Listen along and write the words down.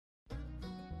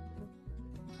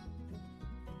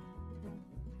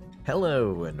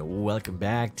Hello and welcome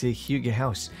back to Hugo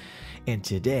House, and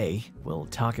today we'll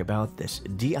talk about this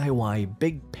DIY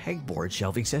big pegboard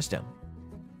shelving system.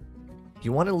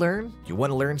 You want to learn? You want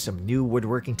to learn some new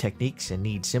woodworking techniques and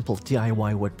need simple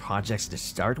DIY wood projects to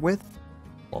start with?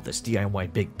 Well, this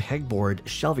DIY big pegboard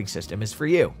shelving system is for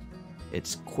you.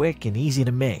 It's quick and easy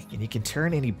to make, and you can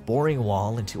turn any boring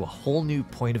wall into a whole new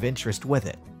point of interest with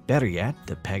it. Better yet,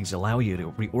 the pegs allow you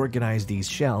to reorganize these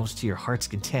shelves to your heart's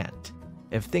content.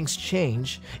 If things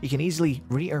change, you can easily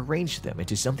rearrange them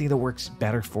into something that works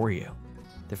better for you.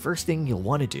 The first thing you'll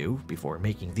want to do before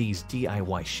making these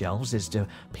DIY shelves is to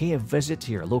pay a visit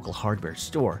to your local hardware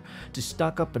store to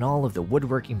stock up on all of the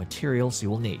woodworking materials you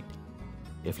will need.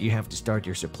 If you have to start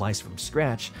your supplies from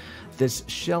scratch, this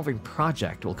shelving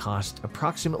project will cost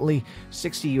approximately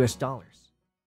 $60 US.